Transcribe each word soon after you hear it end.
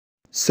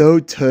So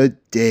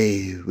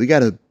today, we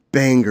got a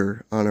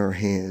banger on our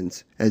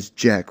hands as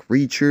Jack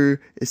Reacher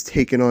is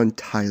taking on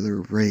Tyler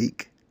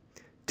Rake.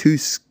 Two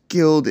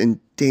skilled and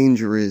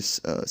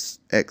dangerous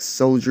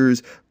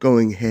ex-soldiers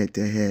going head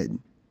to head.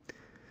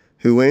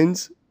 Who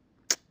wins?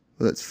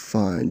 Let's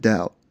find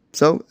out.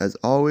 So, as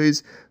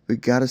always, we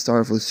gotta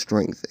start off with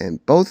strength,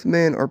 and both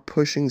men are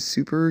pushing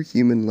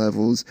superhuman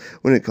levels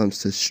when it comes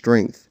to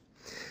strength.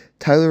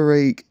 Tyler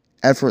Rake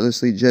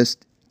effortlessly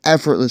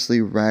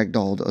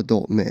ragdolled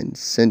adult men,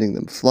 sending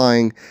them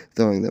flying,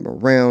 throwing them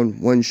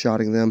around,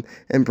 one-shotting them,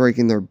 and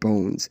breaking their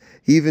bones.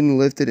 He even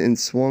lifted and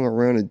swung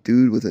around a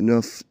dude with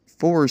enough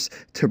force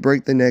to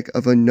break the neck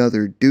of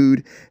another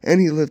dude,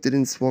 and he lifted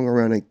and swung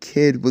around a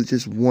kid with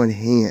just one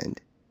hand.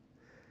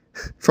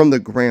 From the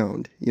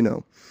ground,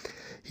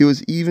 He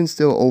was even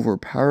still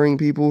overpowering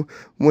people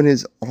when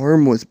his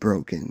arm was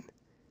broken.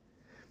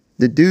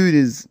 The dude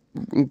is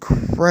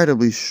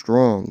incredibly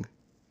strong.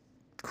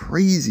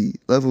 Crazy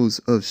levels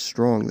of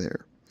strong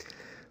there.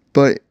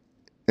 But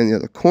in the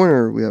other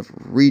corner, we have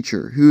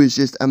Reacher, who is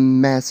just a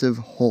massive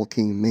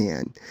hulking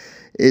man.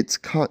 He's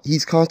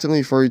constantly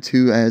referred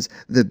to as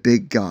the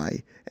big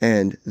guy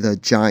and the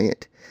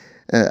giant,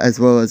 as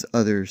well as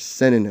other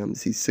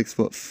synonyms. He's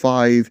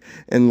 6'5"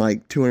 and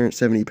like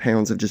 270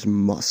 pounds of just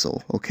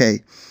muscle.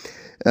 Okay,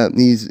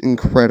 he's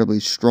incredibly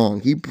strong.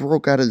 He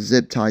broke out of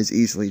zip ties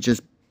easily,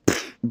 just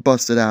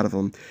busted out of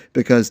them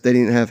because they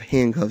didn't have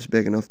handcuffs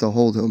big enough to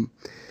hold him.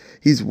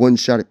 He's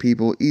one-shot at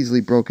people, easily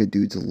broke a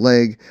dude's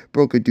leg,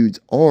 broke a dude's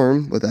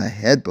arm with a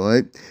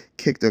headbutt,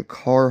 kicked a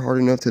car hard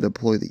enough to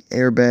deploy the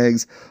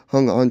airbags,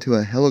 hung onto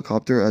a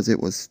helicopter as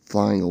it was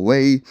flying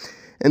away,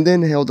 and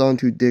then held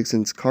onto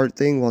Dixon's cart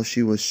thing while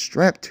she was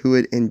strapped to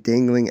it and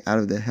dangling out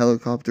of the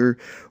helicopter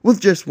with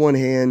just one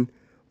hand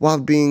while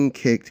being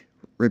kicked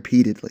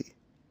repeatedly.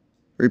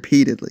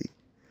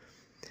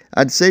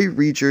 I'd say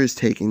Reacher is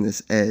taking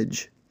this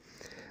edge.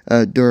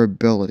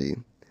 Durability.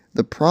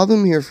 The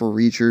problem here for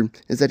Reacher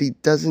is that he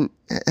doesn't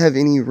have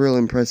any real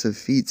impressive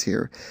feats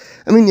here.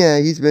 I mean, yeah,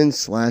 he's been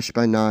slashed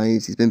by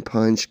knives, he's been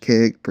punched,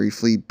 kicked,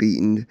 briefly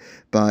beaten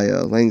by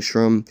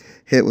Langstrom,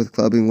 hit with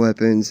clubbing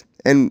weapons,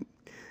 and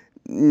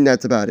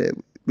that's about it.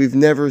 We've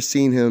never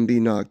seen him be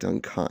knocked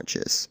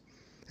unconscious.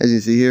 As you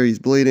see here, he's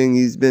bleeding,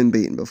 he's been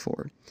beaten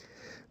before.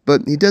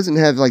 But he doesn't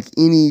have,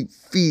 any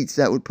feats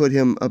that would put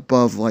him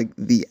above,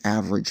 the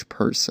average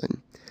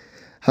person.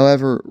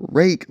 However,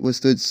 Rake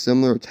withstood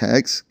similar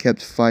attacks,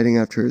 kept fighting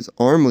after his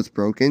arm was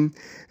broken,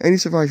 and he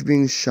survived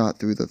being shot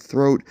through the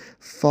throat,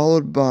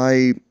 followed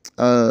by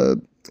a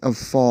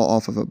fall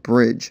off of a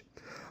bridge.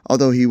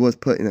 Although he was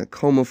put in a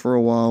coma for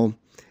a while,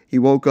 he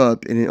woke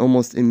up and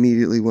almost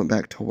immediately went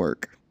back to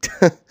work.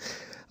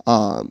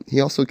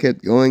 He also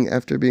kept going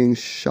after being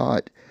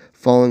shot,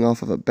 falling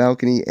off of a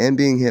balcony, and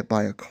being hit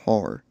by a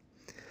car.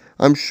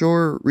 I'm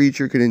sure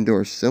Reacher could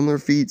endure similar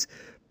feats,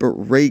 but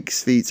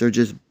Rake's feats are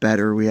just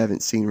better. We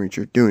haven't seen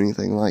Reacher do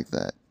anything like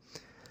that.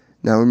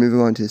 Now we're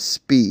moving on to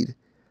speed.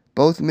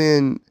 Both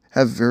men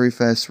have very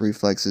fast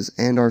reflexes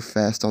and are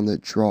fast on the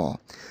draw.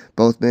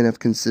 Both men have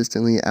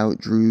consistently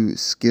outdrew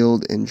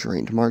skilled and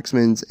trained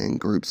marksmen and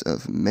groups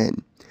of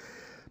men.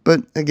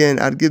 But again,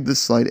 I'd give the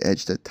slight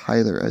edge to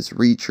Tyler, as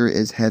Reacher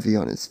is heavy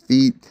on his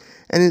feet,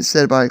 and it's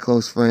said by a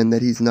close friend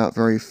that he's not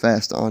very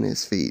fast on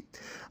his feet.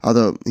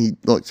 Although he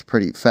looks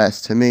pretty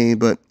fast to me,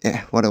 but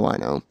what do I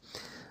know?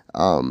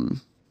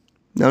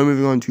 Now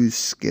moving on to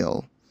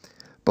skill.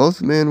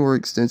 Both men were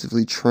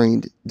extensively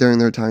trained during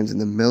their times in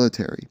the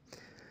military.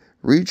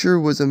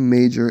 Reacher was a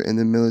major in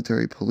the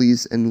military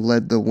police and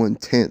led the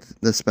 1/10th,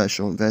 the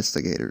Special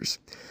Investigators.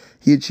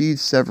 He achieved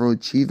several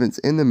achievements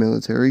in the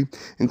military,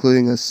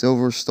 including a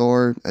Silver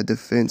Star, a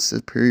Defense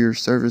Superior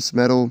Service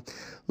Medal,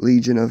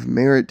 Legion of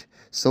Merit,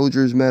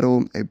 Soldier's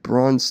Medal, a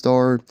Bronze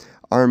Star,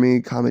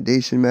 Army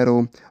Commendation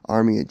Medal,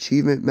 Army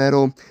Achievement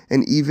Medal,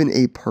 and even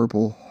a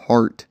Purple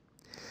Heart.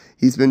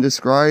 He's been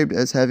described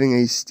as having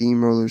a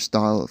steamroller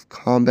style of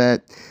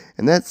combat,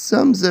 and that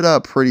sums it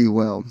up pretty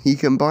well. He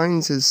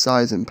combines his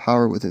size and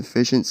power with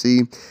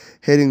efficiency,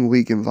 hitting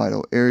weak and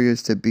vital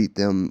areas to beat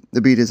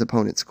his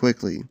opponents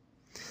quickly.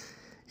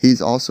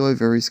 He's also a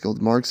very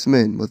skilled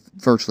marksman with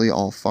virtually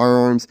all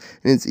firearms,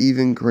 and is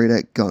even great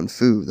at gun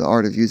fu, the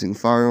art of using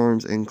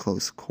firearms in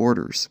close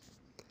quarters.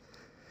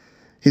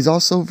 He's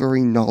also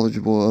very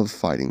knowledgeable of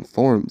fighting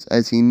forms,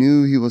 as he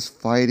knew he was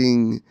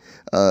fighting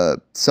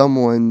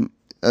someone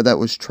that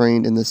was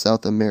trained in the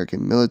South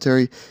American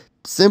military,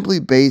 simply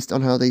based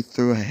on how they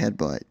threw a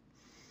headbutt.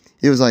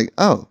 He was like,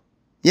 oh,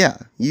 yeah,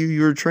 you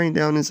were trained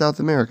down in South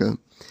America.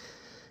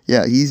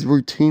 Yeah, he's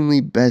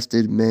routinely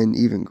bested men,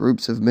 even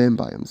groups of men,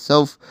 by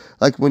himself,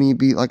 like when he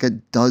beat a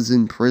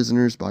dozen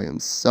prisoners by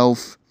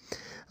himself.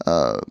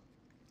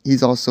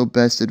 He's also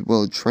bested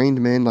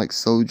well-trained men like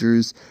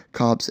soldiers,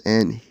 cops,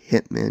 and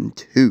hitmen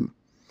too.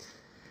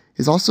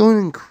 He's also an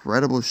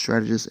incredible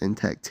strategist and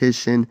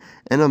tactician,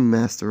 and a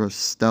master of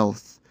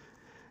stealth.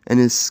 And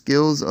his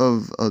skills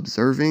of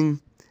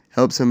observing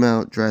helps him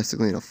out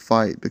drastically in a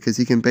fight, because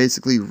he can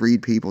basically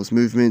read people's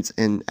movements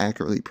and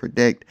accurately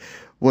predict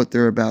what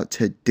they're about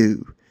to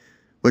do,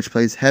 which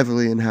plays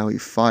heavily in how he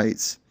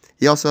fights.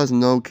 He also has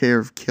no care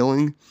of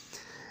killing,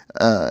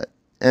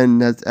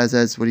 and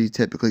that's what he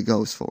typically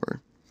goes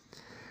for.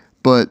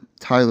 But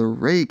Tyler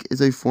Rake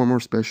is a former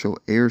Special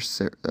Air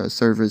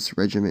Service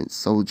Regiment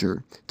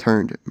soldier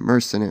turned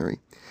mercenary.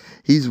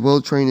 He's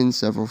well trained in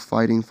several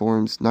fighting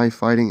forms, knife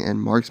fighting, and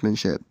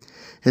marksmanship.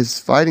 His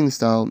fighting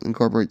style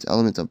incorporates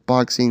elements of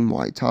boxing,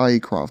 Muay Thai,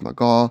 Krav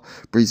Maga,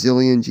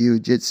 Brazilian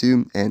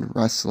Jiu-Jitsu, and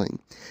wrestling.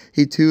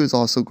 He too is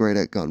also great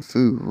at Kung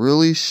Fu,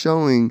 really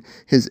showing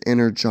his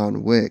inner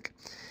John Wick.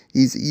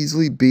 He's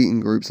easily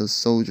beaten groups of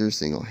soldiers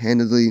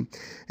single-handedly,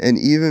 and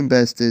even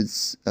bested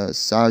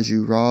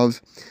Saju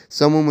Rav,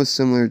 someone with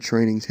similar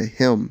training to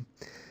him.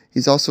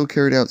 He's also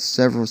carried out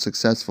several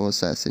successful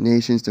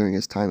assassinations during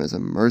his time as a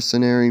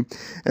mercenary,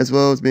 as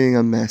well as being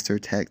a master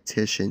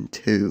tactician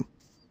too.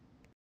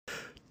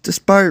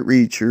 Despite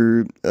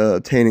Reacher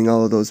obtaining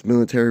all of those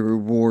military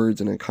rewards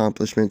and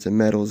accomplishments and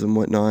medals and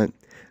whatnot,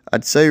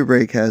 I'd say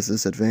Rake has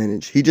this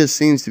advantage. He just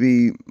seems to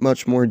be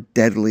much more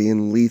deadly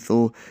and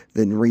lethal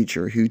than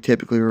Reacher, who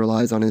typically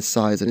relies on his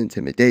size and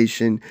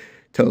intimidation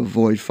to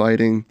avoid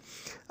fighting.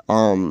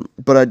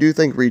 But I do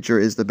think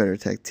Reacher is the better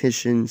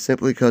tactician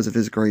simply because of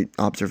his great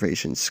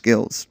observation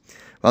skills.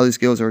 While these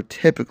skills are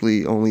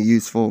typically only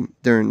useful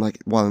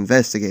while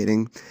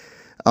investigating,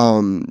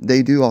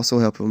 they do also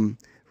help him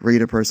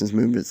read a person's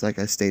movements, like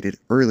I stated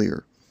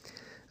earlier.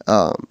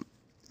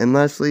 And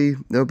lastly,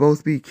 they'll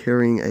both be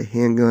carrying a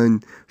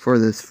handgun for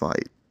this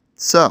fight.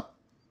 So,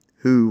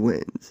 who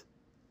wins?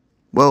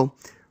 Well,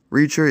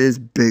 Reacher is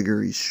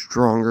bigger, he's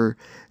stronger,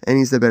 and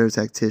he's the better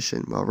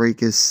tactician, while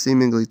Rake is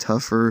seemingly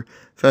tougher,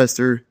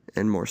 faster,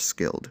 and more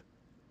skilled.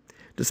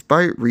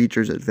 Despite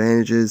Reacher's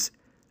advantages,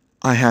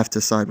 I have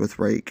to side with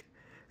Rake,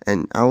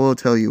 and I will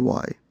tell you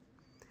why.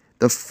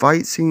 The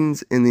fight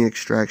scenes in the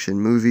Extraction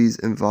movies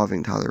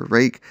involving Tyler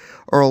Rake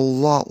are a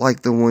lot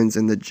like the ones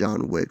in the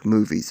John Wick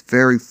movies.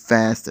 Very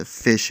fast,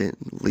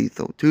 efficient,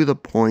 lethal, to the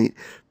point,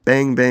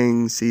 bang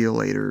bang, see you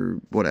later,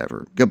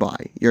 whatever,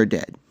 goodbye, you're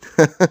dead.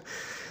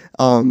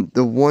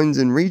 The ones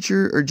in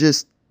Reacher are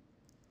just,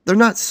 they're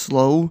not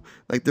slow,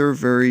 like they're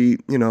very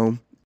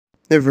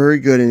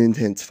good in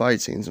intense fight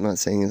scenes. I'm not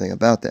saying anything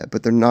about that,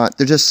 but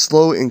they're just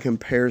slow in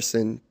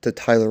comparison to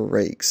Tyler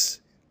Rake's.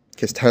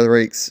 Because Tyler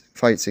Rake's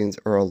fight scenes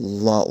are a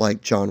lot like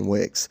John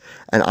Wick's.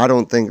 And I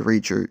don't think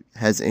Reacher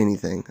has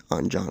anything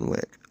on John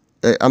Wick.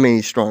 I mean,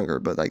 he's stronger,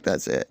 but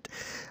that's it.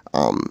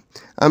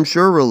 I'm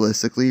sure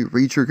realistically,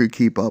 Reacher could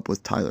keep up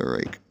with Tyler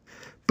Rake.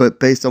 But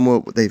based on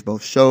what they've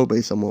both shown,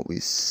 based on what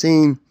we've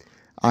seen,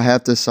 I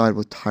have to side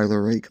with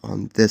Tyler Rake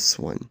on this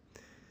one.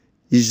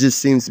 He just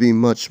seems to be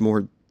much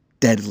more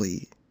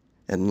deadly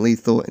and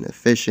lethal and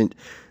efficient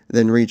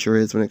than Reacher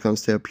is when it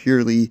comes to a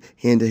purely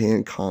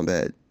hand-to-hand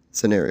combat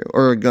scenario,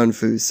 or a gun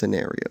fu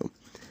scenario.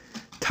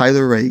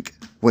 Tyler Rake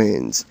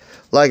wins.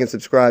 Like and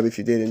subscribe if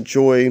you did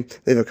enjoy.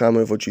 Leave a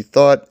comment of what you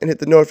thought, and hit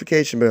the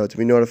notification bell to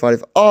be notified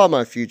of all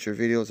my future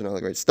videos and all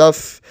the great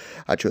stuff.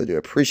 I truly do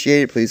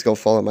appreciate it. Please go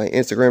follow my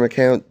Instagram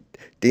account,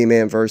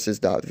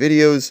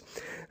 dmanversus.videos,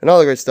 and all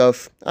the great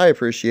stuff. I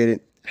appreciate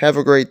it. Have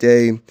a great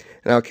day, and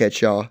I'll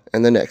catch y'all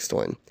in the next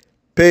one.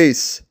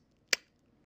 Peace.